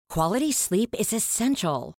Quality sleep is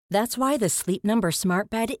essential. That's why the Sleep Number Smart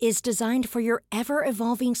Bed is designed for your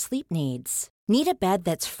ever-evolving sleep needs. Need a bed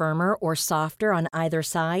that's firmer or softer on either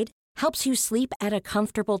side? Helps you sleep at a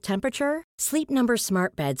comfortable temperature? Sleep Number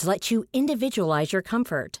Smart Beds let you individualize your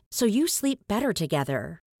comfort, so you sleep better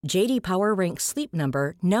together. J.D. Power ranks Sleep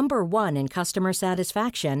Number number 1 in customer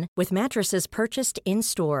satisfaction with mattresses purchased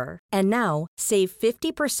in-store. And now, save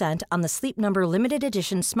 50% on the Sleep Number Limited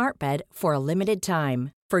Edition Smart Bed for a limited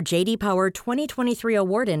time. For J.D. Power 2023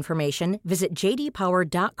 award information, visit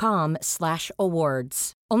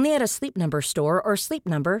jdpower.com/awards. Only at a Sleep Number store or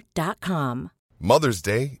sleepnumber.com. Mother's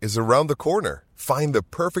Day is around the corner. Find the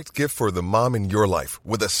perfect gift for the mom in your life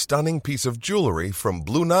with a stunning piece of jewelry from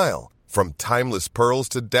Blue Nile. From timeless pearls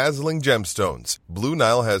to dazzling gemstones, Blue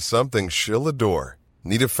Nile has something she'll adore.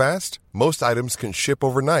 Need it fast? Most items can ship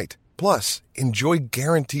overnight. Plus, enjoy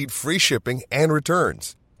guaranteed free shipping and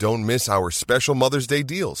returns. Don't miss our special Mother's Day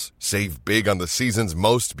deals. Save big on the season's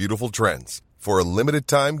most beautiful trends. For a limited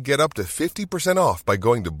time, get up to 50% off by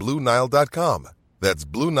going to BlueNile.com. That's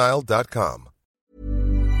BlueNile.com.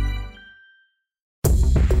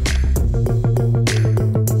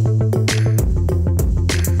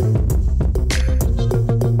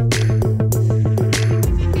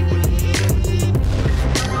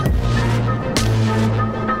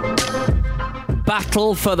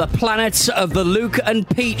 Battle for the planets of the Luke and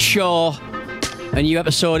Pete Show. A new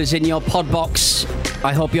episode is in your pod box.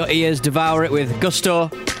 I hope your ears devour it with gusto,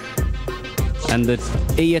 and the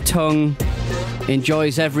ear tongue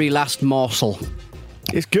enjoys every last morsel.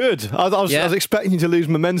 It's good. I was expecting you to lose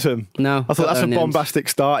momentum. No. I thought that's a bombastic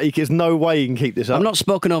start. There's no way you can keep this up. I've not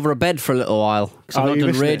spoken over a bed for a little while because I've not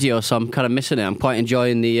done radio, so I'm kind of missing it. I'm quite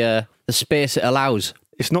enjoying the space it allows.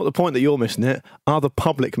 It's not the point that you're missing it. Are the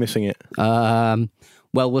public missing it?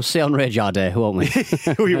 Well, we'll see on Radar Day, won't we?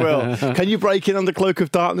 We will. Can you break in under cloak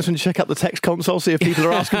of darkness and check out the text console, see if people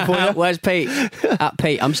are asking for you? Where's Pete? At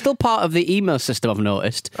Pete. I'm still part of the email system, I've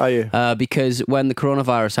noticed. Are you? Because when the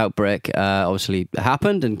coronavirus outbreak obviously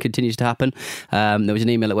happened and continues to happen, there was an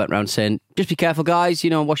email that went around saying, just be careful, guys,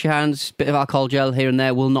 wash your hands, bit of alcohol gel here and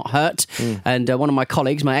there will not hurt. And one of my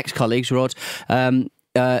colleagues, my ex-colleagues, wrote,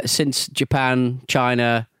 since Japan,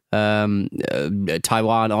 China,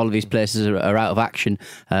 Taiwan, all of these places are out of action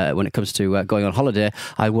when it comes to going on holiday,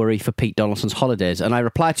 I worry for Pete Donaldson's holidays. And I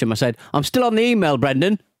replied to him, I said, I'm still on the email,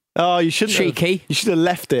 Brendan. Oh, you shouldn't. Cheeky. You should have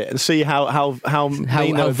left it and see how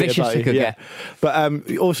vicious it could get.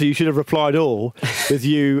 But also, you should have replied all with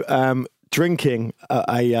you drinking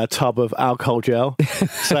a tub of alcohol gel,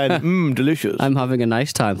 saying, delicious. I'm having a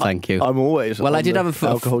nice time, thank you. I'm always Well, I did have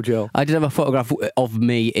alcohol gel. I did have a photograph of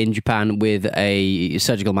me in Japan with a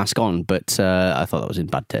surgical mask on, but I thought that was in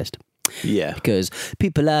bad taste. Yeah. Because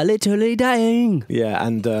people are literally dying. Yeah,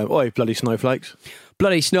 and, bloody snowflakes.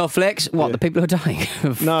 Bloody snowflakes? What, Yeah. the people who are dying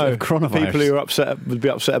of coronavirus? People who are would be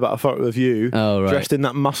upset about a photo of you dressed in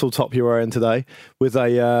that muscle top you're wearing today with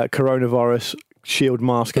a coronavirus shield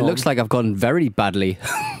mask on. It looks like I've gone very badly.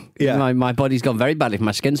 Yeah. My body's gone very badly.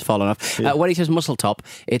 My skin's fallen off. Yeah. When he says muscle top,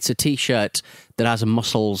 it's a T-shirt that has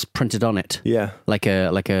muscles printed on it. Yeah. Like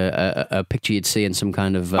a picture you'd see in some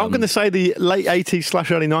kind of... I'm going to say the late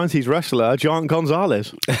 80s/early 90s wrestler, Giant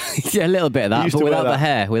Gonzalez. Yeah, a little bit of that, but without that. the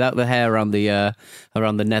hair. Without the hair around the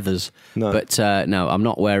nethers. No. But no, I'm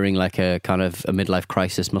not wearing like a kind of a midlife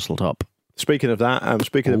crisis muscle top. Speaking of that,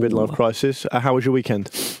 speaking of midlife crisis, how was your weekend?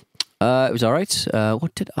 It was all right.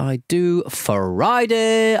 What did I do?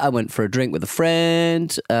 Friday, I went for a drink with a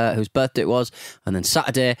friend whose birthday it was. And then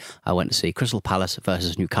Saturday, I went to see Crystal Palace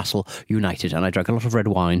versus Newcastle United. And I drank a lot of red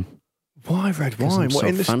wine. Why red wine? I'm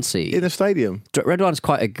so fancy. In the stadium? Red wine's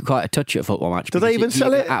quite a touch at a football match. Do they even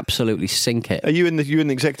sell it? Absolutely sink it. Are you in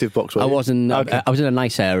the executive box? I was in a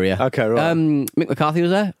nice area. Okay, right. Mick McCarthy was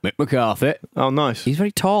there. Mick McCarthy. Oh, nice. He's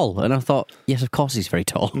very tall. And I thought, yes, of course he's very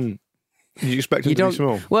tall. Did you expect him to be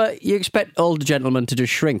small? Well, you expect older gentlemen to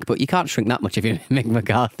just shrink, but you can't shrink that much if you're Mick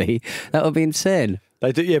McCarthy. That would be insane.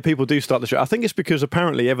 They do, yeah, people do start to shrink. I think it's because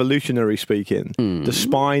apparently, evolutionary speaking, the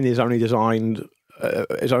spine is only designed,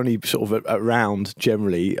 is only sort of around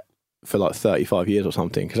generally for like 35 years or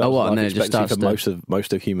something. Because and then it just starts for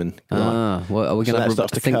most of human life. Well, are we going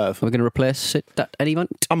to curve? Are we going to replace it at any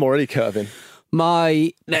moment? I'm already curving.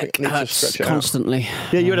 My neck hurts constantly.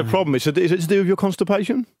 Yeah, you had a problem. Is it to do with your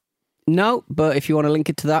constipation? No, but if you want to link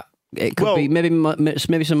it to that, it could be maybe some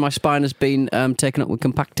of my spine has been taken up with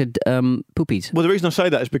compacted poopies. Well, the reason I say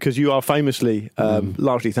that is because you are famously,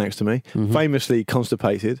 largely thanks to me, famously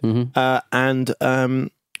constipated, and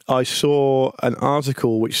I saw an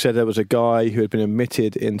article which said there was a guy who had been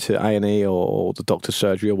admitted into A&E or the doctor's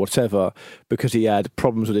surgery or whatever because he had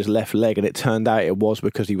problems with his left leg, and it turned out it was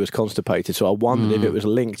because he was constipated. So I wondered if it was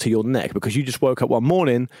linked to your neck, because you just woke up one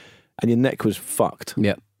morning and your neck was fucked.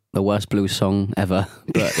 Yep. The worst blues song ever.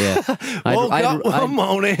 But yeah. Woke up one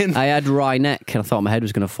morning. I had wry neck and I thought my head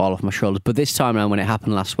was going to fall off my shoulders. But this time around, when it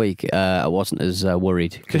happened last week, I wasn't as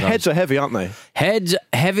worried. Because heads are heavy, aren't they? Heads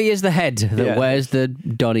heavy as the head that wears the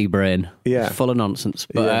Donny brain. Yeah. It's full of nonsense.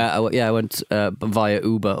 But I went via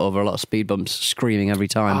Uber over a lot of speed bumps, screaming every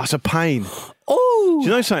time. Oh, it's a pain. Oh! Do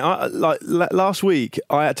you know something? Last week,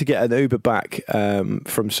 I had to get an Uber back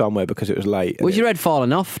from somewhere because it was late. Was your head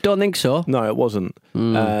falling off? Don't think so. No, it wasn't.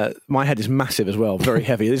 My head is massive as well, very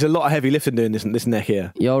heavy. There's a lot of heavy lifting doing this neck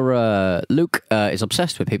here. Your Luke is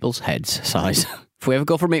obsessed with people's heads size. If we ever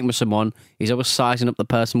go for a meeting with someone, he's always sizing up the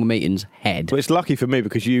person we're meeting's head. Well, it's lucky for me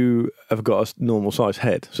because you have got a normal size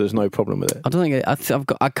head, so there's no problem with it. I don't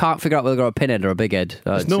think I can't figure out whether I've got a pinhead or a big head.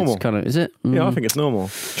 It's normal. Is it? Yeah, I think it's normal.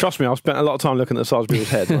 Trust me, I've spent a lot of time looking at the size of people's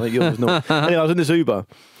heads. I think yours is normal. Anyway, I was in this Uber,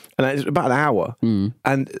 and it's about an hour, and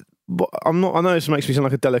I know this makes me sound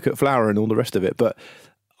like a delicate flower and all the rest of it, but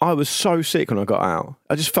I was so sick when I got out.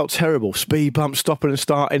 I just felt terrible. Speed bump, stopping and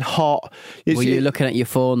starting, hot. Were you looking at your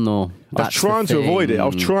phone though? I was trying to avoid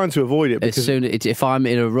it. Because if I'm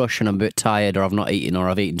in a rush and I'm a bit tired, or I've not eaten, or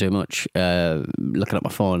I've eaten too much, looking at my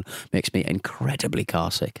phone makes me incredibly car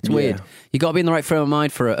sick. It's weird. You got to be in the right frame of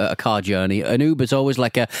mind for a car journey. An Uber's always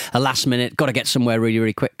like a last minute, got to get somewhere really,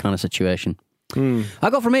 really quick kind of situation. I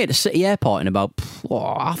got from here to City Airport in about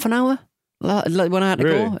half an hour. When I had to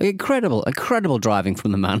go, incredible driving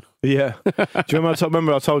from the man. Yeah. Do you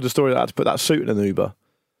remember I told the story that I had to put that suit in an Uber?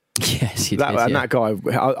 Yes, you did. And that guy,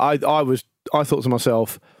 I thought to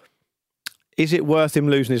myself, is it worth him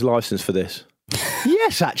losing his license for this?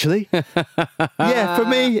 Yes, actually. Yeah, for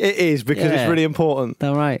me it is, because it's really important.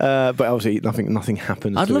 All right. But obviously nothing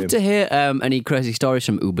happens. I'd love to hear any crazy stories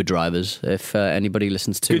from Uber drivers. If anybody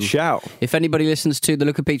listens to, good shout. If anybody listens to the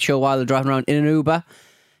Luke and Pete show while they're driving around in an Uber,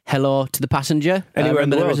 hello to the passenger. Anywhere in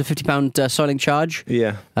the world. There is a £50 soiling charge.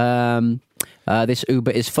 Yeah. This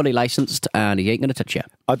Uber is fully licensed and he ain't going to touch you.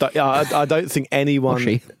 I don't think anyone.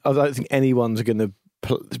 I don't think anyone's going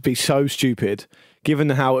to be so stupid.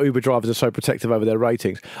 Given how Uber drivers are so protective over their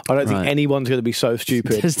ratings, I don't think anyone's going to be so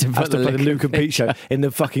stupid as to put the Luke and Pete show in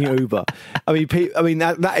the fucking Uber. I mean,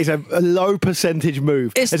 that is a low percentage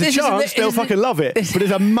move. There's a chance they'll fucking love it, but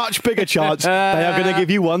there's a much bigger chance they are going to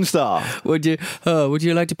give you 1 star. Would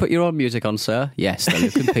you like to put your own music on, sir? Yes, the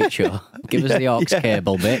Luke and Pete show. Give us the aux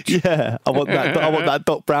cable, bitch. Yeah, I want that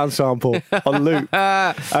Doc Brown sample on loop.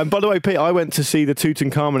 By the way, Pete, I went to see the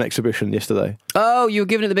Tutankhamun exhibition yesterday. Oh, you were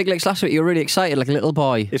giving it the big licks last week. You were really excited, like a little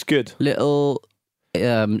boy. It's good. Little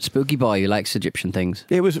spooky boy who likes Egyptian things.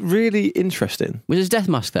 It was really interesting. Was his death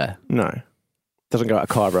mask there? No. Doesn't go out of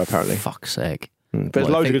Cairo, apparently. Fuck's sake. But there's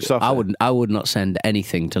loads of good stuff. I would not send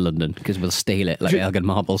anything to London because we'll steal it like Elgin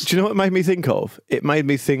marbles. Do you know what it made me think of? It made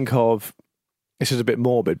me think of, this is a bit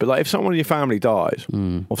morbid, but like if someone in your family dies,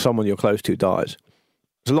 or someone you're close to dies,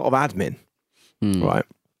 there's a lot of admin, right?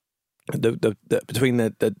 Between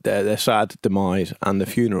their sad demise and the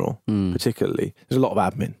funeral, particularly, there's a lot of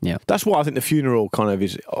admin. Yeah, that's why I think the funeral kind of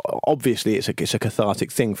is, obviously it's a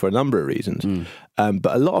cathartic thing for a number of reasons,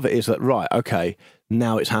 but a lot of it is that, right, okay,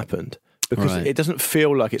 now it's happened, because it doesn't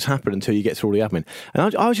feel like it's happened until you get through all the admin.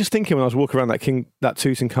 And I was just thinking when I was walking around that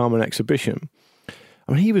Tutankhamun exhibition,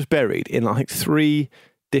 I mean, he was buried in like 3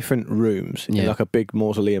 different rooms in like a big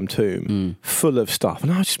mausoleum tomb full of stuff.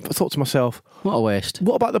 And I thought to myself, what a waste.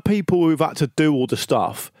 What about the people who've had to do all the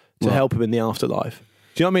stuff to help him in the afterlife?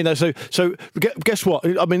 Do you know what I mean? So guess what?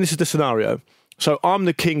 I mean, this is the scenario. So I'm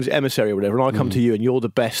the king's emissary or whatever, and I come to you and you're the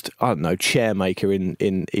best, I don't know, chair maker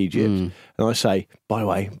in Egypt. And I say, by the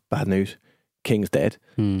way, bad news, king's dead.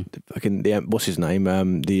 What's his name?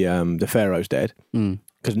 The Pharaoh's dead.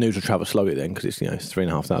 Because news will travel slowly then, because it's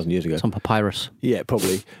 3,500 years ago. It's on papyrus. Yeah,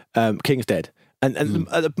 probably. King's dead. And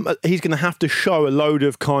he's going to have to show a load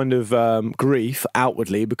of kind of grief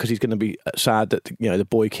outwardly, because he's going to be sad that the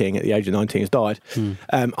boy king at the age of 19 has died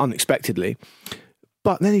unexpectedly.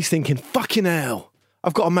 But then he's thinking, fucking hell,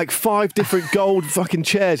 I've got to make 5 different gold fucking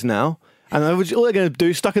chairs now, and all they're going to do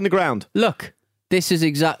is stuck in the ground. Look, this is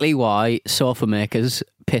exactly why sofa makers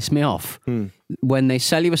piss me off. When they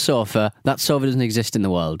sell you a sofa, that sofa doesn't exist in the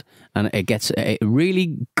world. And it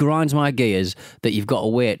really grinds my gears that you've got to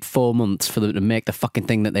wait 4 months for them to make the fucking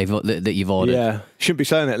thing that that you've ordered. Yeah, shouldn't be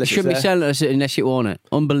selling it. Shouldn't be selling it unless you own it.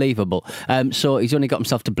 Unbelievable. So he's only got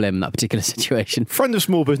himself to blame in that particular situation. Friend of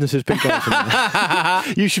small businesses, Pete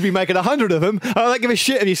Johnson. You should be making 100 of them. I don't give a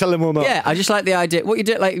shit if you sell them or not. Yeah, I just like the idea. What you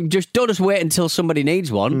do, like, just don't just wait until somebody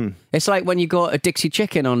needs one. It's like when you go to Dixie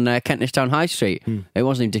Chicken on Kentish Town High Street. It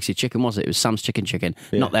wasn't even Dixie Chicken, was it? It was Sam's Chicken.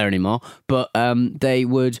 Yeah. Not there anymore. But they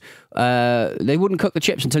wouldn't cook the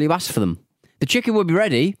chips until you asked for them. The chicken would be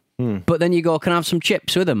ready, but then you go, can I have some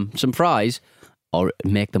chips with them, some fries? Or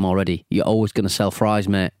make them already. You're always going to sell fries,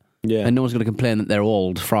 mate. Yeah. And no one's going to complain that they're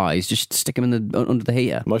old fries. Just stick them under the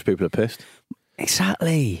heater. Most people are pissed.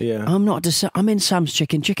 Exactly. Yeah. I'm in Sam's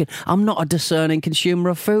Chicken. I'm not a discerning consumer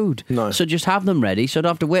of food. No. So just have them ready so I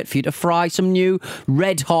don't have to wait for you to fry some new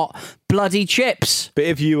red hot bloody chips. But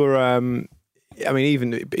if you were, I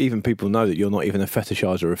mean, even people know that you're not even a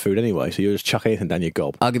fetishizer of food anyway, so you'll just chuck anything down your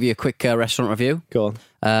gob. I'll give you a quick restaurant review. Go on.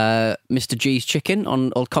 Mr. G's Chicken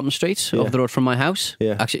on Old Compton Street, over the road from my house.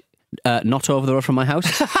 Yeah. Actually, not over the road from my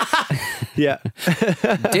house. Yeah.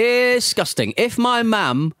 Disgusting. If my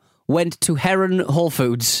mum went to Heron Whole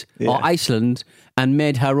Foods or Iceland and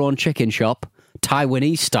made her own chicken shop,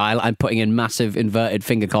 Taiwanese style, I'm putting in massive inverted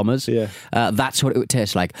finger commas, that's what it would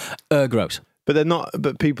taste like. Gross. But they're not.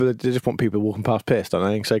 But people, they just want people walking past pissed, don't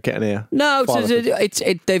they? So get in here. No,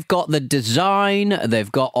 they've got the design.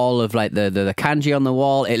 They've got all of like the kanji on the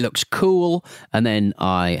wall. It looks cool. And then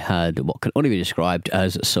I had what can only be described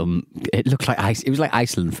as some. It looked like ice. It was like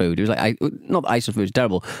Iceland food. It was like not that Iceland food was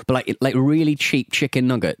terrible, but like really cheap chicken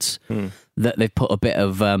nuggets that they've put a bit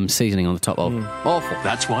of seasoning on the top of. Awful.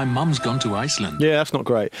 That's why Mum's gone to Iceland. Yeah, that's not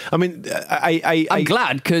great. I mean, I'm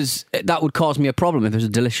glad because that would cause me a problem if there's a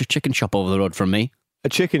delicious chicken shop over the road from me. A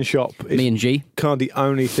chicken shop is me and G. kind of the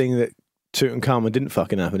only thing that Tutankhamun didn't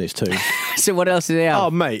fucking have in his tomb. So what else did they have?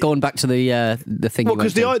 Oh, mate. Going back to the thing. Well,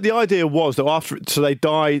 because the idea was that after, so they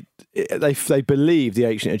died. They believed, the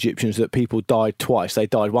ancient Egyptians, that people died twice. They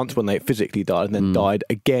died once when they physically died, and then died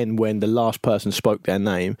again when the last person spoke their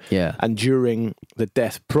name. Yeah. And during the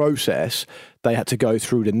death process, they had to go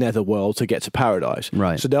through the netherworld to get to paradise.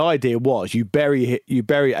 Right. So the idea was you bury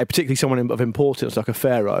particularly someone of importance like a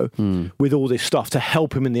pharaoh with all this stuff to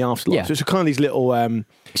help him in the afterlife. Yeah. So it's kind of these little.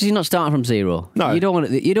 Because he's not starting from zero. No. You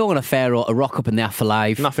don't want a pharaoh to rock up in the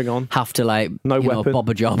afterlife. Nothing on. Have to bob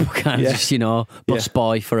a job, kind of just bus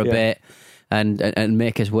boy for a bit. And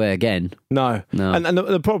make his way again. No. And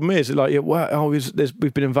the problem is, like,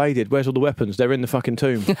 we've been invaded. Where's all the weapons? They're in the fucking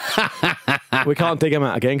tomb. We can't dig them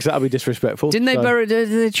out again because that would be disrespectful. Did they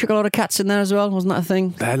chuck a lot of cats in there as well? Wasn't that a thing?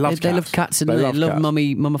 They love cats. And they love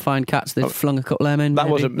mummified cats. They flung a couple of them in. That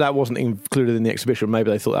wasn't included in the exhibition.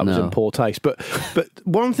 Maybe they thought that was in poor taste. But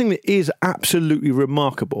one thing that is absolutely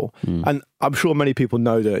remarkable, and I'm sure many people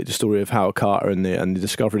know the story of Howard Carter and the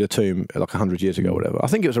discovery of the tomb like 100 years ago or whatever. I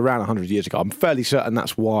think it was around 100 years ago. I'm fairly certain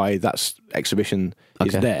that's why that exhibition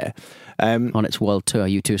is there. On its world tour,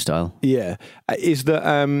 U2 style. Yeah. Is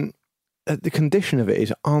that the condition of it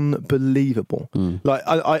is unbelievable.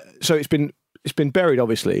 Like so it's been buried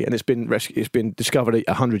obviously, and it's been discovered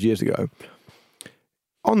 100 years ago.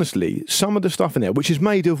 Honestly, some of the stuff in there, which is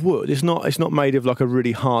made of wood, it's not made of like a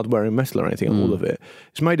really hard wearing metal or anything. All of it,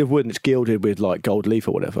 it's made of wood and it's gilded with like gold leaf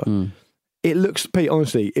or whatever. It looks, Pete,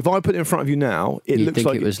 honestly, if I put it in front of you now, you'd looks think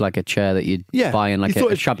like it was like a chair that you'd buy in like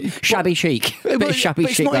a shabby chic. Shabby it's chic. Not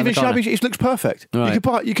even shabby chic. It looks perfect. Right.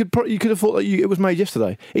 You could have thought that it was made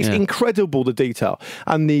yesterday. It's incredible, the detail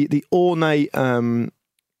and the ornate kind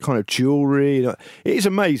of jewellery. It is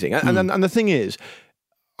amazing. And the thing is,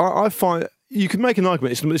 I find you could make an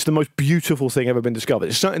argument it's the most beautiful thing ever been discovered.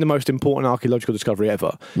 It's certainly the most important archaeological discovery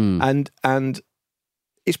ever, and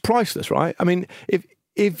it's priceless, right? I mean,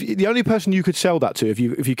 if the only person you could sell that to if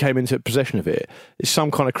you came into possession of it is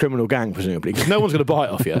some kind of criminal gang, presumably, because no one's going to buy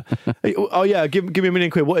it off you. Oh yeah, give me $1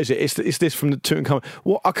 million. What is it? It's this from the Tutankhamun.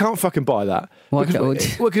 Well, I can't fucking buy that.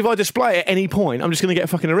 Because if I display it at any point, I'm just going to get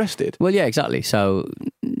fucking arrested. Well, yeah, exactly. So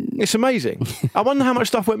it's amazing. I wonder how much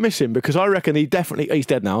stuff went missing, because I reckon he's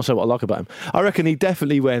dead now, so what I like about him, I reckon he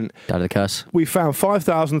definitely went, died of the curse. We found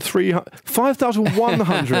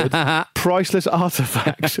 5,100 priceless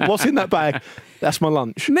artefacts. What's in that bag? That's my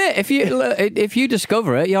lunch. Mate, if you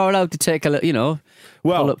discover it, you're allowed to take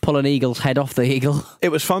pull an eagle's head off the eagle. It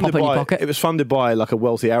was funded by like a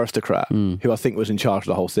wealthy aristocrat who I think was in charge of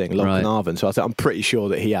the whole thing, Lord Carnarvon. So I'm pretty sure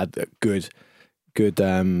that he had a good kind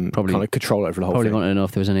of control over the whole Probably thing. wanted to know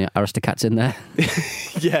if there was any Aristocats in there,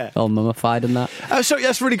 Yeah. all mummified and that. Sorry,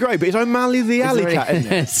 that's really great, but is O'Malley the alley cat in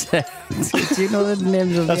there? Do you know the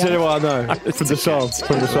names of That's the the only one I know from the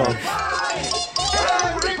song.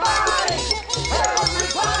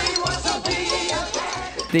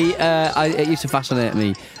 It used to fascinate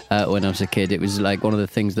me when I was a kid. It was like one of the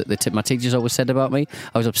things that my teachers always said about me.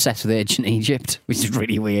 I was obsessed with ancient Egypt, which is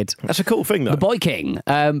really weird. That's a cool thing, though. The Boy King.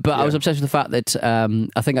 But I was obsessed with the fact that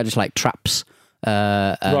I think I just like traps.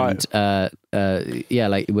 Like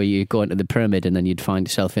where you go into the pyramid and then you'd find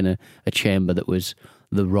yourself in a chamber that was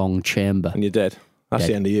the wrong chamber. And you're dead. That's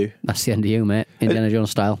the end of you. That's the end of you, mate. Indiana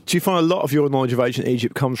Jones style. Do you find a lot of your knowledge of ancient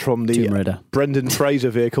Egypt comes from Tomb the Raider. Brendan Fraser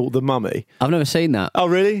vehicle, The Mummy? I've never seen that. Oh,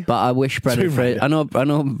 really? But I wish Brendan Tomb Fraser. Raider. I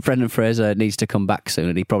know Brendan Fraser needs to come back soon,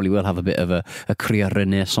 and he probably will have a bit of a career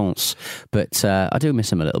renaissance. But I do miss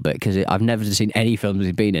him a little bit because I've never seen any films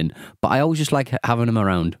he's been in. But I always just like having him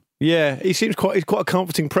around. Yeah, he's quite a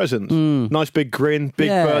comforting presence. Nice big grin, big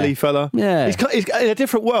burly fella. Yeah. He's in a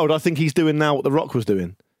different world. I think he's doing now what The Rock was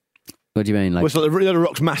doing. What do you mean? Like, Well, it's like The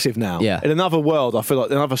Rock's massive now. Yeah. In another world, I feel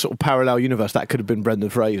like another sort of parallel universe, that could have been Brendan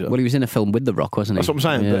Fraser. well, he was in a film with The Rock, wasn't he? That's what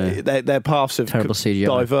I'm saying. Yeah. But their paths have Terrible CGI.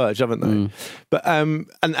 diverged, haven't they? But and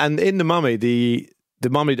in The Mummy, the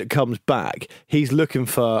mummy that comes back, he's looking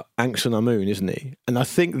for Ankh-Amun, isn't he? And I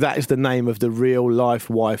think that is the name of the real life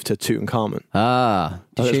wife to Tutankhamun. Ah,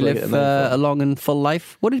 did that's she where I get live the name from. a long and full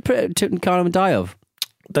life? What did Tutankhamun die of?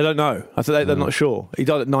 They don't know. I think they're not sure. He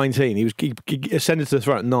died at 19. He ascended to the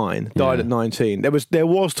throne at 9. Died at 19. There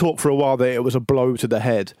was talk for a while that it was a blow to the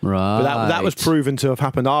head. Right. But that was proven to have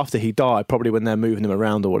happened after he died, probably when they're moving him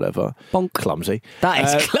around or whatever. Bonk. Clumsy. That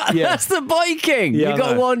is yeah. that's the Boy King. Yeah, you I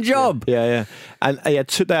got know. one job. Yeah. And they had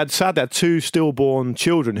two stillborn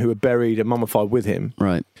children who were buried and mummified with him.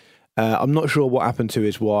 Right. I'm not sure what happened to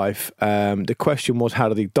his wife. The question was, how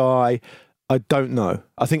did he die? I don't know.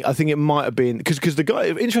 I think it might have been because the guy.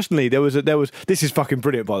 Interestingly, there was. This is fucking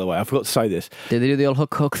brilliant, by the way. I forgot to say this. Did they do the old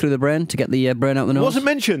hook through the brain to get the brain out the nose? Wasn't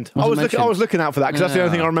mentioned. I was looking out for that because that's the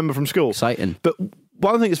only thing I remember from school. Exciting. But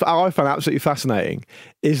one thing that I found absolutely fascinating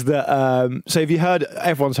is that. So have you heard?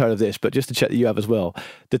 Everyone's heard of this, but just to check that you have as well.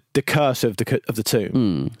 The curse of the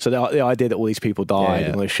tomb. So the idea that all these people died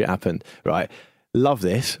and all this shit happened. Right. Love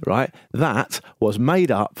this. Right. That was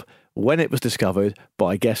made up when it was discovered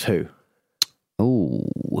by guess who? Oh,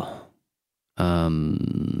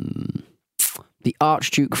 the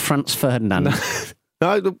Archduke Franz Ferdinand.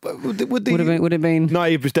 No, would Would it been? No,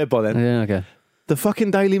 he was dead by then. Yeah, okay. The fucking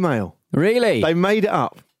Daily Mail. Really? They made it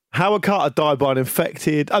up. Howard Carter died by an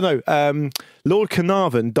infected. Lord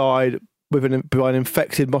Carnarvon died by an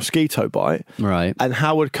infected mosquito bite, Right. and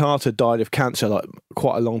Howard Carter died of cancer like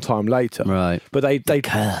quite a long time later. Right. But they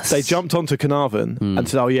curse. jumped onto Carnarvon and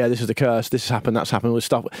said, "Oh yeah, this is the curse. This has happened. That's happened. All this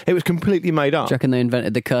stuff." It was completely made up. Do you reckon they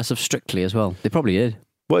invented the curse of Strictly as well? They probably did.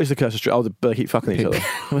 What is the curse of Strictly? Oh, they keep fucking each other.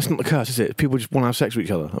 Well, it's not the curse, is it? People just want to have sex with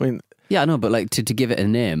each other. I mean, Yeah, I know, but like to give it a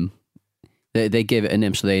name, they gave it a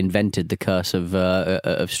name, so they invented the curse of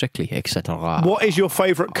Strictly, etc. what is your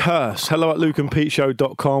favourite curse?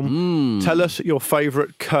 hello@lukeandpeteshow.com. Tell us your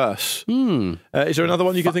favourite curse. Is there another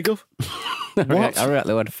one you can think of? What? I read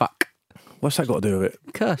the word fuck. What's that got to do with it?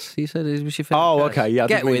 Curse. You said it was your favourite. Oh, curse. okay. Yeah, I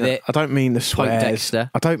Get didn't mean with that. it. I don't mean the swears. Poindexter.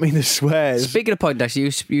 I don't mean the swears. Speaking of Poindexter,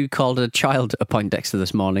 you called a child a Poindexter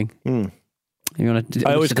this morning. You want to?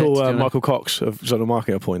 I always call Michael Cox of Zonal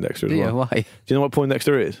Marketing a Poindexter as well. Yeah, why? Do you know what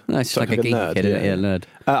Poindexter is? No, it's like a geeky nerd, kid, isn't it? Yeah, nerd.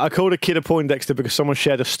 I called a kid a Poindexter because someone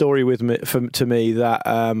shared a story with me to me that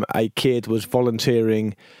a kid was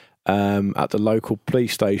volunteering at the local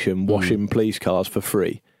police station washing police cars for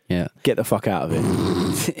free. Yeah. Get the fuck out of it.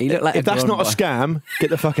 He looked like If that's not a scam, get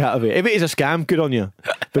the fuck out of it. If it is a scam, good on you,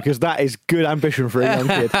 because that is good ambition for a young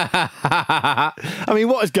kid. I mean,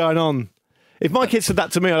 what is going on? If my kid said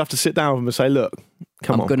that to me, I'd have to sit down with him and say, "Look,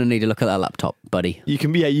 come on, I'm going to need to look at that laptop, buddy." you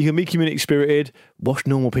can be community spirited. Wash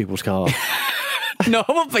normal people's cars." No,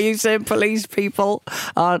 but you saying police people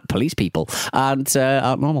aren't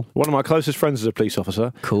normal. One of my closest friends is a police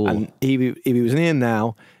officer. Cool. And if he was in here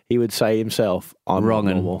now, he would say himself, "I'm Wrong,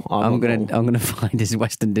 not and normal. I'm not normal." gonna find his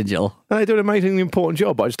Western Digital. No, they do an amazingly important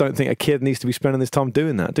job, but I just don't think a kid needs to be spending this time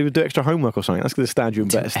doing that. Do extra homework or something. That's going to stand you in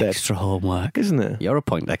better stead, Extra homework, isn't it? You're a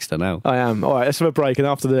Poindexter now. I am. All right, let's have a break, and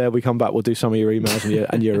after there we come back, we'll do some of your emails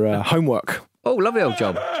and your homework. Oh, lovely old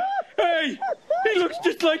job. Hey, he looks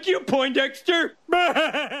just like you, Poindexter.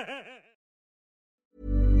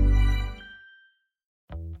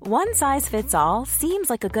 One size fits all seems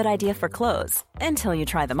like a good idea for clothes until you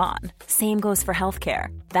try them on. Same goes for healthcare.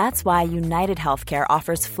 That's why United Healthcare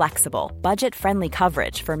offers flexible, budget-friendly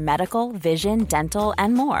coverage for medical, vision, dental,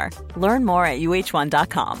 and more. Learn more at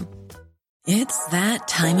uh1.com. It's that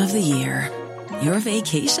time of the year. Your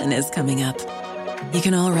vacation is coming up. You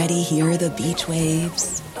can already hear the beach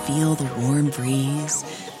waves, feel the warm breeze,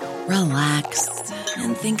 relax,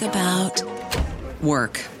 and think about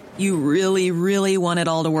work. You really, really want it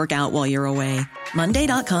all to work out while you're away.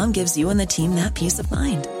 Monday.com gives you and the team that peace of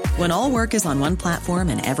mind. When all work is on one platform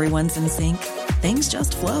and everyone's in sync, things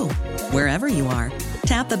just flow. Wherever you are,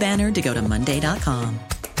 tap the banner to go to Monday.com.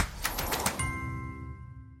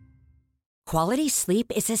 Quality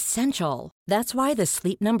sleep is essential. That's why the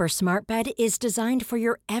Sleep Number Smart Bed is designed for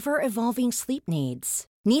your ever-evolving sleep needs.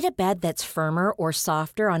 Need a bed that's firmer or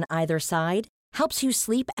softer on either side? Helps you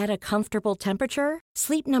sleep at a comfortable temperature?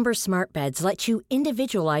 Sleep Number Smart Beds let you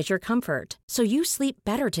individualize your comfort, so you sleep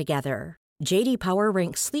better together. J.D. Power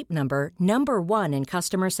ranks Sleep Number number 1 in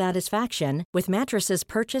customer satisfaction with mattresses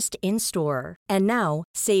purchased in-store. And now,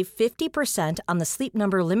 save 50% on the Sleep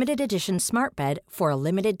Number Limited Edition Smart Bed for a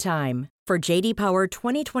limited time. For J.D. Power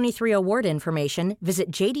 2023 award information, visit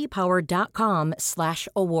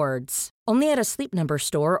jdpower.com/awards. Only at a Sleep Number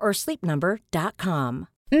store or sleepnumber.com.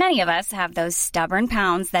 Many of us have those stubborn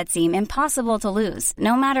pounds that seem impossible to lose,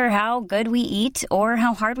 no matter how good we eat or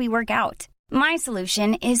how hard we work out. My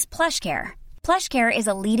solution is PlushCare. PlushCare is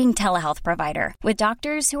a leading telehealth provider with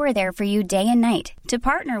doctors who are there for you day and night to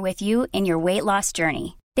partner with you in your weight loss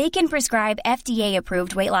journey. They can prescribe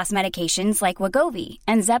FDA-approved weight loss medications like Wegovy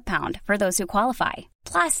and Zepbound for those who qualify.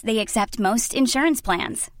 Plus, they accept most insurance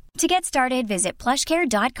plans. To get started, visit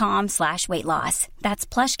plushcare.com/weightloss. That's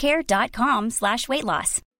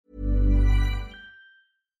plushcare.com/weightloss.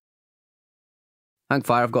 Hang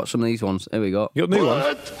fire, I've got some of these ones. Here we go. You got new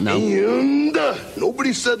ones? No. And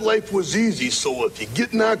nobody said life was easy, so if you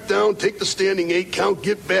get knocked down, take the standing 8 count,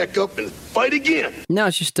 get back up, and fight again. No,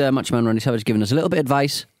 it's just Macho Man Randy Savage giving us a little bit of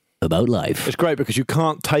advice about life. It's great because you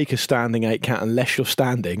can't take a standing 8 count unless you're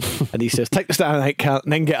standing. And he says, take the standing 8 count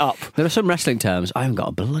and then get up. There are some wrestling terms I haven't got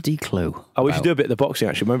a bloody clue. Oh, we should do a bit of the boxing,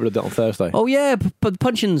 actually. Remember I did it on Thursday. Oh, yeah, but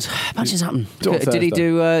punchings happen. Did he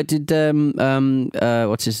do, who's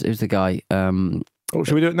the guy?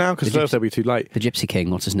 Should we do it now? Because Thursday will be too late. The Gypsy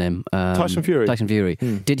King, what's his name? Tyson Fury. Tyson Fury.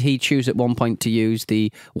 Did he choose at one point to use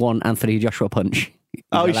the one Anthony Joshua punch?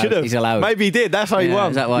 He should have. He's allowed. Maybe he did. That's how he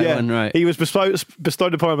won. Is that why he won? Right. He was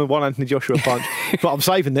bestowed upon him with one Anthony Joshua punch. But I'm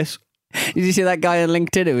saving this. Did you see that guy on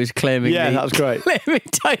LinkedIn who was claiming? Yeah, that was great. Claiming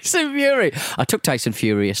Tyson Fury. I took Tyson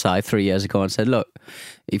Fury aside 3 years ago and said, "Look,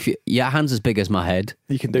 if your hand's as big as my head,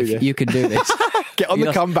 you can do this. You can do this. Get on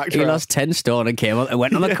the comeback trail." He lost 10 stone and came up and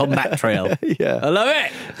went on the comeback trail. Yeah, I love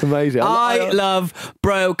it. It's amazing. I love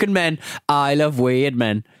broken men. I love weird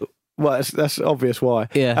men. Well, that's obvious why.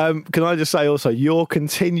 Yeah. Can I just say also, your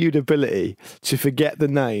continued ability to forget the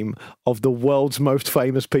name of the world's most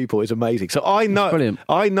famous people is amazing. So I know. Brilliant.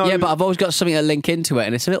 I know. Yeah, but I've always got something to link into it,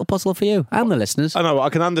 and it's a little puzzle for you and the listeners. I know. I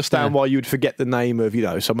can understand why you'd forget the name of,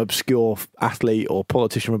 some obscure athlete or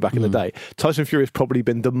politician from back in the day. Tyson Fury has probably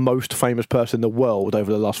been the most famous person in the world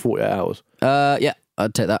over the last 48 hours. Yeah.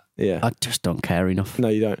 I'd take that. Yeah. I just don't care enough. No,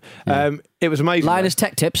 you don't. Yeah. It was amazing. Linus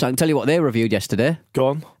Tech Tips. I can tell you what they reviewed yesterday. Go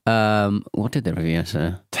on. What did they review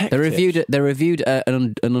yesterday? They reviewed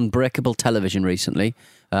an Unbreakable Television recently.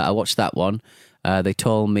 I watched that one. They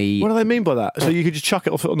told me. What do they mean by that? So you could just chuck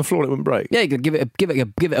it off on the floor and it wouldn't break? Yeah, you could give it a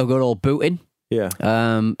good old booting. Yeah.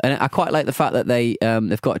 And I quite like the fact that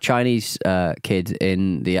they've got a Chinese kid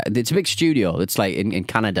in the. It's a big studio that's like in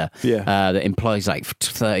Canada. Yeah. That employs like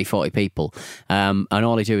 30, 40 people. And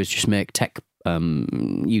all they do is just make tech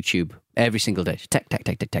YouTube every single day. Tech.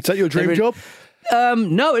 Is that your dream job?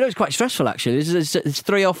 No, it was quite stressful actually. It's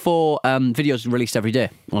 3 or 4 videos released every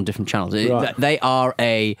day on different channels. Right. They are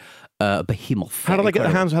a behemoth. How do they get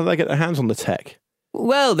their hands on the tech?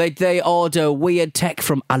 Well, they order weird tech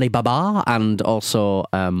from Alibaba and also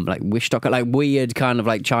like Wish.com, like weird kind of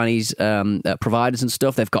like Chinese providers and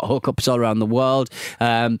stuff. They've got hookups all around the world,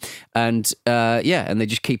 and they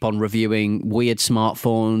just keep on reviewing weird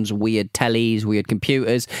smartphones, weird tellies, weird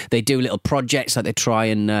computers. They do little projects like they try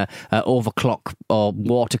and overclock or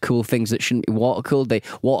water cool things that shouldn't be water cooled. They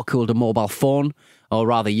water cooled a mobile phone, or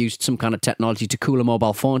rather used some kind of technology to cool a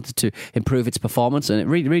mobile phone to improve its performance, and it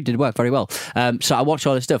really did work very well. So I watched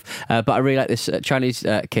all this stuff, but I really like this Chinese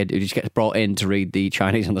kid who just gets brought in to read the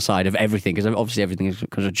Chinese on the side of everything, because obviously everything is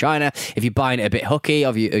because of China. If you're buying it a bit hooky,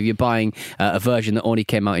 or if you're buying a version that only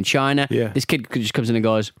came out in China, this kid just comes in and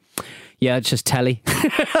goes, "Yeah, it's just telly."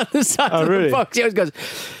 On the side of the box, he always goes,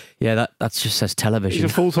 Yeah, that just says television.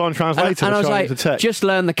 He's a full-time translator. And I was like, to text. just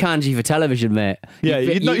learn the kanji for television, mate. Yeah,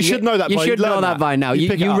 you should know that. You should know that by now.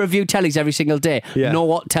 You review tellies every single day. Yeah. Know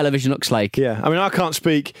what television looks like. Yeah, I mean, I can't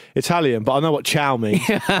speak Italian, but I know what chow means.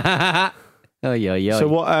 Oh yeah. So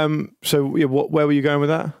what? Where were you going with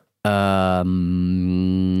that?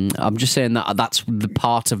 I'm just saying that's the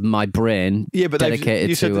part of my brain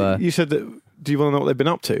dedicated you to. You said that. Do you want to know what they've been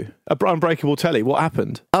up to? Unbreakable Telly. What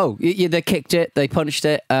happened? Oh, yeah, they kicked it, they punched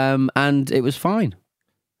it, and it was fine.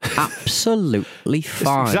 Absolutely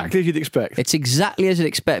fine. It's exactly as you'd expect. It's exactly as you'd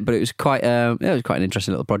expect, but it was quite an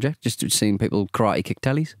interesting little project. Just seeing people karate kick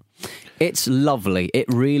tellies. It's lovely. It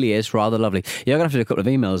really is rather lovely. You're gonna have to do a couple of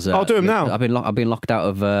emails. I'll do them now. I've been locked out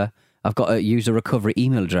of. I've got a user recovery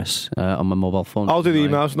email address on my mobile phone. I'll do the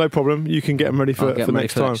emails, no problem. You can get them ready for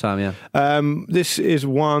next time. Yeah. This is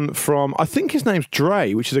one from, I think his name's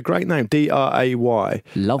Dre, which is a great name, Dray.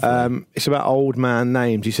 Lovely. It's about old man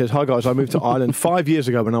names. He says, "Hi guys, I moved to Ireland 5 years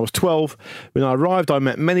ago when I was 12. When I arrived, I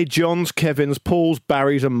met many Johns, Kevins, Pauls,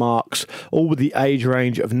 Barrys and Marks, all with the age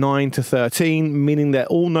range of 9 to 13, meaning they're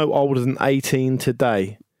all no older than 18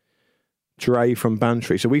 today." Dre from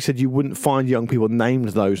Bantry. So we said you wouldn't find young people named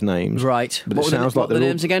those names. Right. But what it sounds like the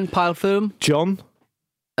names again? Pile through them? John?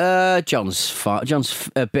 John's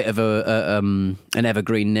a bit of an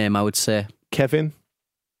evergreen name, I would say. Kevin?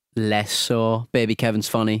 Less so. Baby Kevin's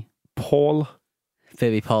funny. Paul?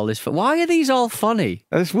 Baby Paul is funny. Why are these all funny?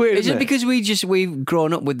 That's weird, Is isn't it because we've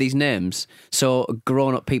grown up with these names? So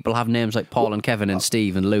grown up people have names like Paul and Kevin and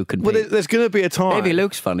Steve and Luke and Pete. Well, there's going to be a time... Maybe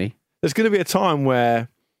Luke's funny. There's going to be a time where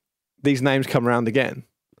these names come around again,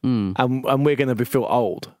 and we're going to feel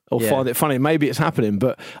old or find it funny. Maybe it's happening,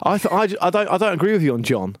 but I don't agree with you on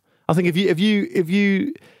John. I think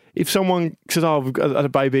if someone says, "Oh, I've had a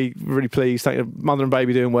baby, really pleased, thank you, mother and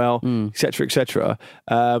baby doing well, etc., etc."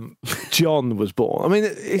 John was born. I mean,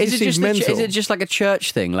 is it just like a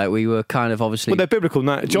church thing? Like we were kind of obviously. Well, they're biblical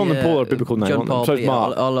names. John and Paul are biblical names. John, Paul, so is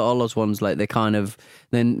Mark. All those ones, like they kind of.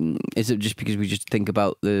 Then is it just because we just think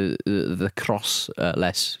about the cross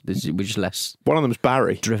less? We're just less. One of them's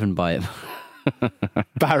Barry. Driven by it.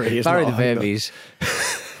 Barry is Barry not the babies.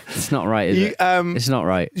 It's not right, is it? It's not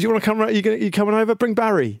right. Do you want to come? You coming over? Bring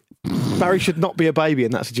Barry. Barry should not be a baby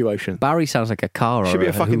in that situation. Barry sounds like a car. Should be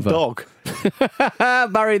a fucking dog.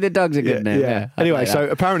 Barry the dog's a good name. Yeah. Anyway, so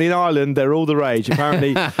apparently in Ireland they're all the rage.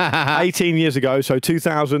 Apparently, 18 years ago, so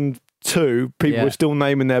 2002, people were still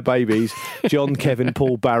naming their babies John, Kevin,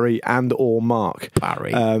 Paul, Barry, and or Mark.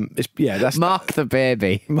 Barry. That's Mark the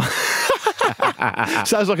baby.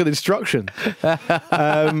 Sounds like an instruction.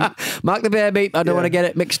 Mark the baby. I don't want to get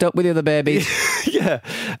it mixed up with the other babies. Yeah.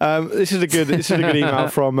 This is a good email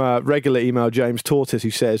from regular email James Tortoise,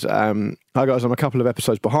 who says, "Hi guys, I'm a couple of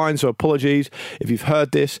episodes behind, so apologies if you've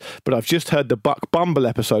heard this, but I've just heard the Buck Bumble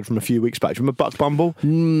episode from a few weeks back. Do you remember Buck Bumble?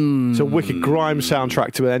 It's a wicked grime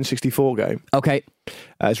soundtrack to an N64 game. Okay.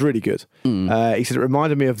 It's really good. He said it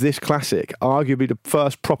reminded me of this classic, arguably the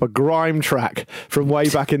first proper grime track from way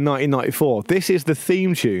back in 1994. This is the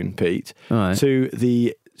theme tune, Pete, to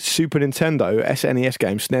the Super Nintendo SNES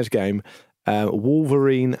game, SNES game,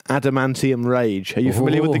 Wolverine Adamantium Rage. Are you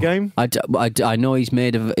familiar with the game? I know he's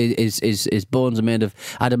made of his bones are made of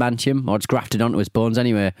adamantium, or it's grafted onto his bones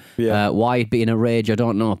anyway. Yeah. Why he'd be in a rage, I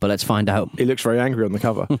don't know, but let's find out. He looks very angry on the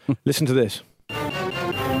cover. Listen to this.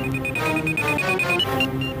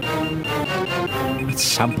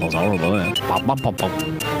 Sample's horrible, isn't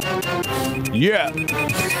it? Yeah.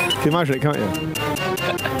 Can you imagine it, can't you?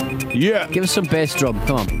 Yeah. Give us some bass drum.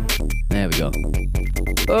 Come on. There we go.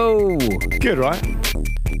 Oh. Good, right?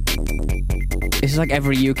 This is like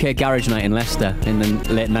every UK garage night in Leicester in the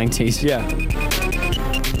late 90s. Yeah.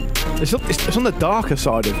 It's on the darker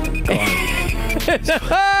side of it's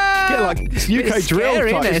like it's UK it's drill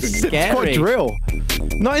scary, type. It's quite drill.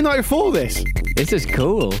 1994 this. This is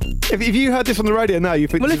cool. If you heard this on the radio now, you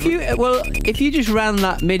think... if you just ran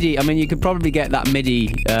that MIDI, I mean, you could probably get that MIDI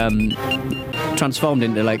transformed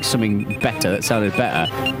into like something better that sounded better.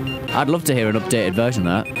 I'd love to hear an updated version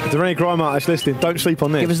of that. If there are any grime artists listening, don't sleep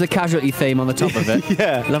on this. Give us the Casualty theme on the top of it.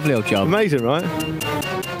 Yeah. Lovely old job. Amazing, right?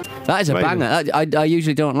 That is a banger. I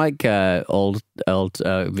usually don't like old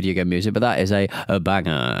video game music, but that is a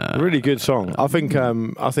banger. Really good song. I think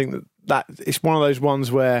that it's one of those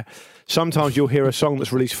ones where sometimes you'll hear a song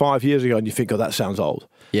that's released 5 years ago and you think, oh, that sounds old.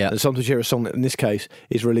 Yeah. And sometimes you hear a song that, in this case,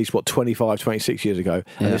 is released, 25, 26 years ago,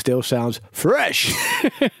 and it still sounds fresh.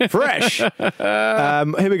 Fresh.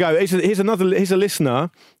 Here we go. Here's a listener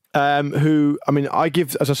who, I mean, I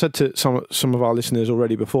give, as I said to some of our listeners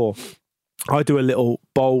already before, I do a little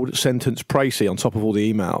bold sentence précis on top of all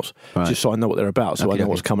the emails, just so I know what they're about, so I know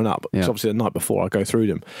what's coming up. It's obviously the night before I go through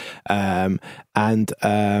them.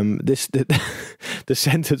 The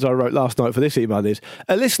sentence I wrote last night for this email is,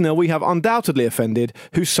 a listener we have undoubtedly offended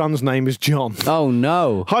whose son's name is John. Oh,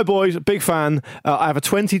 no. Hi, boys. Big fan. I have a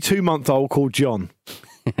 22-month-old called John.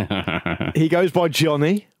 He goes by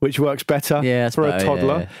Johnny, which works better for a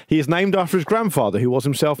toddler. Yeah. He is named after his grandfather, who was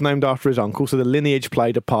himself named after his uncle, so the lineage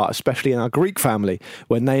played a part, especially in our Greek family,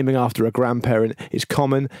 where naming after a grandparent is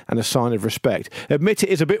common and a sign of respect. Admit it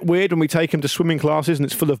is a bit weird when we take him to swimming classes and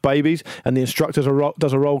it's full of babies and the instructor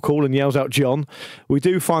does a roll call and yells out John. We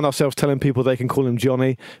do find ourselves telling people they can call him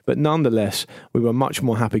Johnny, but nonetheless, we were much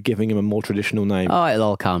more happy giving him a more traditional name. Oh, it'll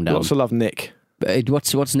all calm down. Lots of love, Nick.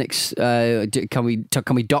 What's Nick's? Can we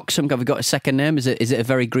dox him? Have we got a second name? Is it a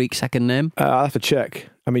very Greek second name? I'll have to check.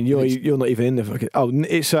 I mean, you're not even in the. Oh,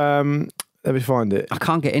 it's let me find it. I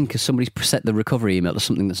can't get in because somebody's set the recovery email to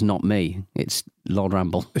something that's not me. It's Lord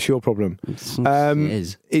Ramble. It's your problem. It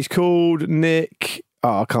is. It's called Nick.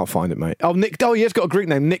 Oh, I can't find it, mate. Oh, Nick. Oh, he has got a Greek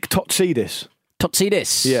name. Nick Totsidis.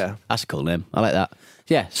 Totsidis. Yeah, that's a cool name. I like that.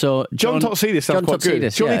 Yeah, so John Totsidis sounds quite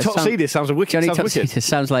good. Johnny Totsidis sounds wicked. Johnny Totsidis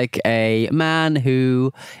sounds like a man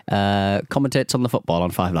who commentates on the football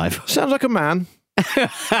on 5 Live. Sounds like a man.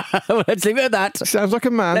 Let's leave it at that. Sounds like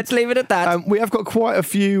a man. Let's leave it at that. We have got quite a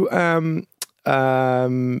few telemarketer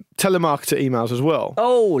emails as well.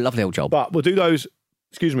 Oh, lovely old job. But we'll do those.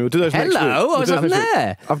 Excuse me, we'll do those next week. Hello, I was up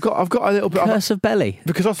there. I've got a little bit. Curse of belly.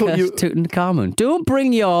 Because I thought Tutankhamun. Don't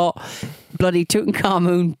bring your bloody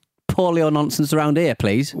Tutankhamun polio nonsense around here,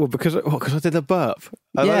 please. Well, because I did a burp.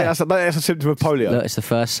 That's a symptom of polio. Look, it's the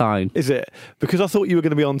first sign. Is it? Because I thought you were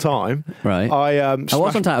going to be on time. Right. I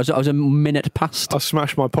was on time. I was a minute past. I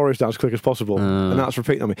smashed my porridge down as quick as possible, and that's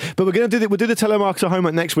repeating on me. But we're going to do we'll do the telemarketer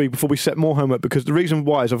homework next week before we set more homework, because the reason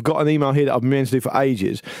why is I've got an email here that I've been meaning to do for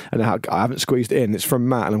ages, and I haven't squeezed it in. It's from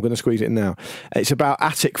Matt, and I'm going to squeeze it in now. It's about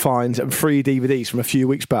attic finds and free DVDs from a few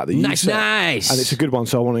weeks back. That nice. And it's a good one,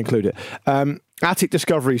 so I want to include it. Attic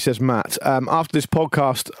Discovery, says Matt. After this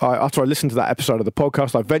podcast, after I listened to that episode of the podcast,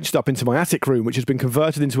 I ventured up into my attic room, which has been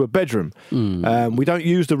converted into a bedroom. We don't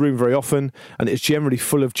use the room very often, and it's generally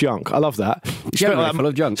full of junk. I love that. Full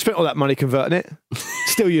of junk. Spent all that money converting it.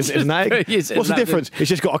 Still use it as an attic. What's the difference? It's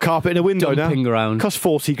just got a carpet in a window Dumping now. Around. Cost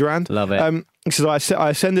 40 grand. Love it. He says, I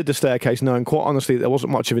ascended the staircase knowing quite honestly there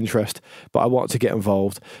wasn't much of interest, but I wanted to get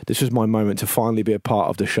involved. This was my moment to finally be a part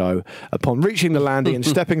of the show. Upon reaching the landing and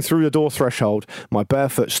stepping through the door threshold, my bare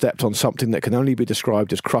foot stepped on something that can only be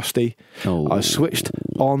described as crusty. I switched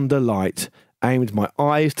on the light, aimed my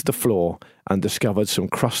eyes to the floor, and discovered some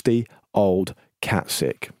crusty old cat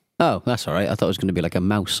sick. Oh, that's all right. I thought it was going to be like a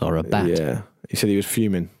mouse or a bat. Yeah. He said he was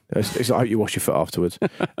fuming. It's like, I hope you wash your foot afterwards.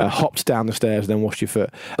 Hopped down the stairs, then washed your foot.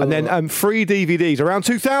 And then free DVDs, around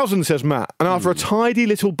 2000, says Matt. And after a tidy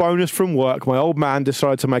little bonus from work, my old man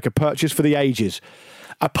decided to make a purchase for the ages.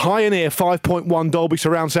 A Pioneer 5.1 Dolby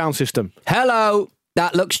surround sound system. Hello.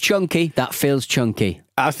 That looks chunky. That feels chunky.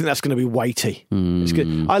 I think that's going to be weighty. It's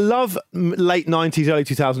good. I love late 90s, early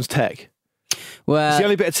 2000s tech. Well, it's the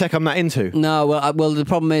only bit of tech I'm not into. No, well, the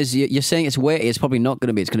problem is you're saying it's weighty. It's probably not going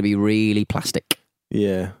to be. It's going to be really plastic.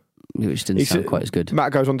 Yeah. Which didn't sound quite as good.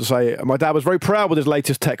 Matt goes on to say, my dad was very proud with his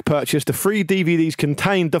latest tech purchase. The free DVDs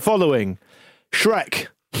contained the following: Shrek,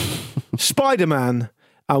 Spider-Man,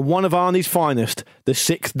 and one of Arnie's finest, The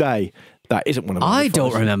Sixth Day. That isn't one of I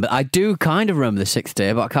don't remember. I do kind of remember The Sixth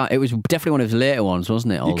Day, but I can't. It was definitely one of his later ones,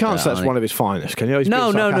 wasn't it? You can't say it's one of his finest, can you?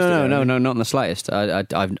 No, not in the slightest.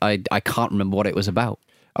 I can't remember what it was about.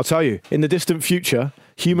 I'll tell you, in the distant future,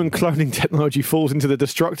 human cloning technology falls into the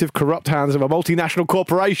destructive, corrupt hands of a multinational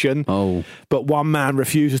corporation. Oh. But one man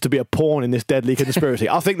refuses to be a pawn in this deadly conspiracy.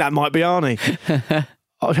 I think that might be Arnie.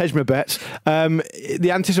 I'll hedge my bets.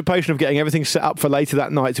 The anticipation of getting everything set up for later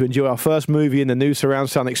that night to enjoy our first movie in the new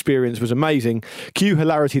surround sound experience was amazing. Cue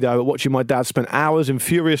hilarity, though, at watching my dad spend hours in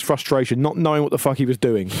furious frustration, not knowing what the fuck he was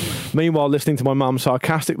doing. Meanwhile, listening to my mum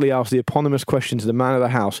sarcastically ask the eponymous question to the man of the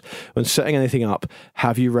house when setting anything up: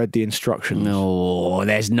 have you read the instructions? No,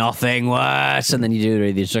 there's nothing worse. And then you do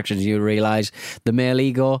read the instructions, you realise the male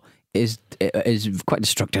ego is quite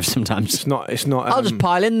destructive sometimes. It's not. I'll just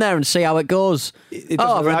pile in there and see how it goes.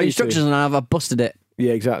 I've read the instructions and I've busted it.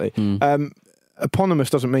 Yeah, exactly. Eponymous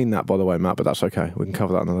doesn't mean that, by the way, Matt, but that's okay. We can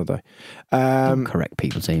cover that another day. Don't correct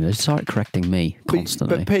people's emails. Start correcting me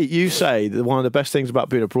constantly. But Pete, you say that one of the best things about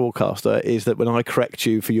being a broadcaster is that when I correct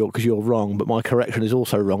you because you're wrong, but my correction is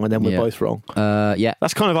also wrong, and then we're both wrong. Yeah,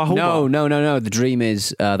 that's kind of our whole. No. The dream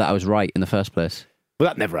is that I was right in the first place. Well,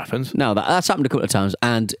 that never happens. No, that's happened a couple of times,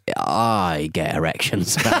 and I get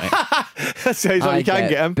erections. That's how you can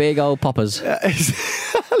get them. Big old poppers.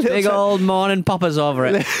 Big old morning poppers over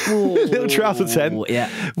it. Little trouser tent. Yeah.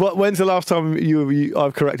 When's the last time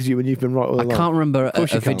I've corrected you when you've been right all along? I can't remember a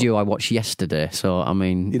video I watched yesterday, so I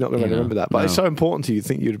mean... You're not going to remember that, but it's so important to you,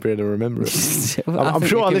 think you'd be able to remember it. I'm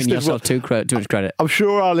sure our listeners... too much credit. I'm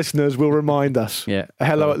sure our listeners will remind us. Yeah.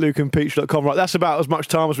 Hello at lukeandpeach.com. Right, that's about as much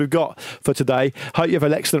time as we've got for today. Hope you have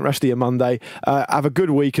an excellent rest of your Monday. Have a good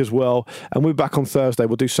week as well. And we're back on Thursday.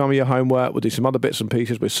 We'll do some of your homework. We'll do some other bits and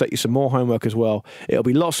pieces. We'll set you some more homework as well. It'll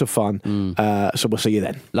be lots of fun. So we'll see you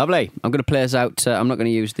then. Lovely. I'm going to play us out. I'm not going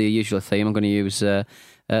to use the usual theme. I'm going to use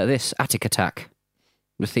this, Attic Attack.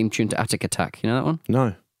 The theme tune to Attic Attack. You know that one?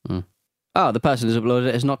 No. Oh, the person who's uploaded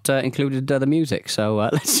it has not included the music. So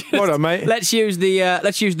let's just, well done, mate. Let's use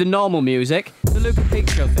the normal music. The Luke and Pete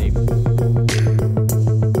Show theme.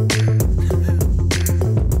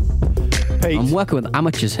 Pete. I'm working with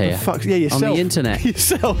amateurs here. Yeah, yourself. On the internet.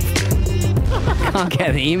 Yourself. Can't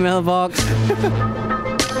get the email box.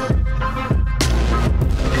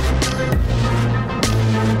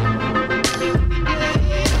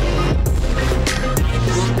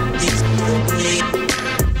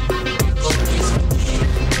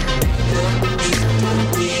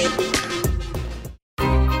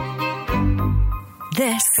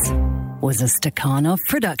 This was a Stakhanov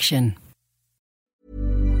production.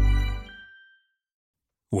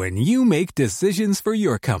 When you make decisions for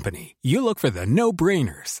your company, you look for the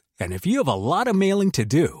no-brainers. And if you have a lot of mailing to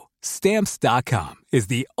do, Stamps.com is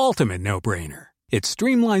the ultimate no-brainer. It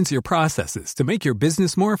streamlines your processes to make your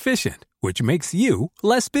business more efficient, which makes you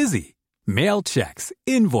less busy. Mail checks,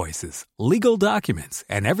 invoices, legal documents,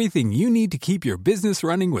 and everything you need to keep your business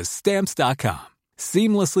running with Stamps.com.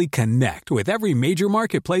 Seamlessly connect with every major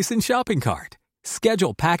marketplace and shopping cart.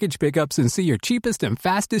 Schedule package pickups and see your cheapest and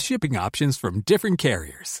fastest shipping options from different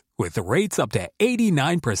carriers. With rates up to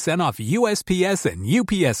 89% off USPS and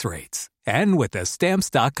UPS rates. And with the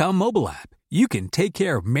Stamps.com mobile app, you can take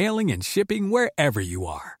care of mailing and shipping wherever you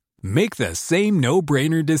are. Make the same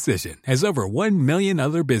no-brainer decision as over 1 million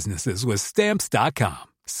other businesses with Stamps.com.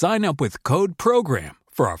 Sign up with code PROGRAM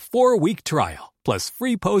for a 4-week trial. Plus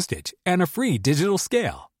free postage and a free digital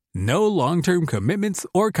scale. No long-term commitments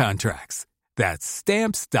or contracts. That's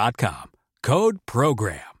Stamps.com. Code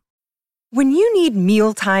PROGRAM. When you need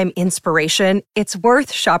mealtime inspiration, it's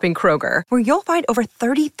worth shopping Kroger, where you'll find over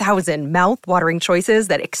 30,000 mouth-watering choices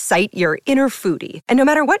that excite your inner foodie. And no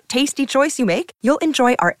matter what tasty choice you make, you'll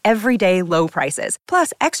enjoy our everyday low prices,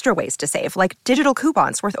 plus extra ways to save, like digital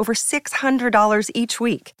coupons worth over $600 each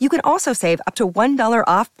week. You can also save up to $1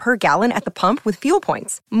 off per gallon at the pump with fuel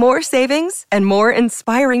points. More savings and more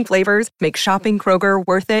inspiring flavors make shopping Kroger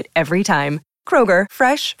worth it every time. Kroger,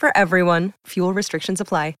 fresh for everyone. Fuel restrictions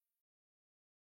apply.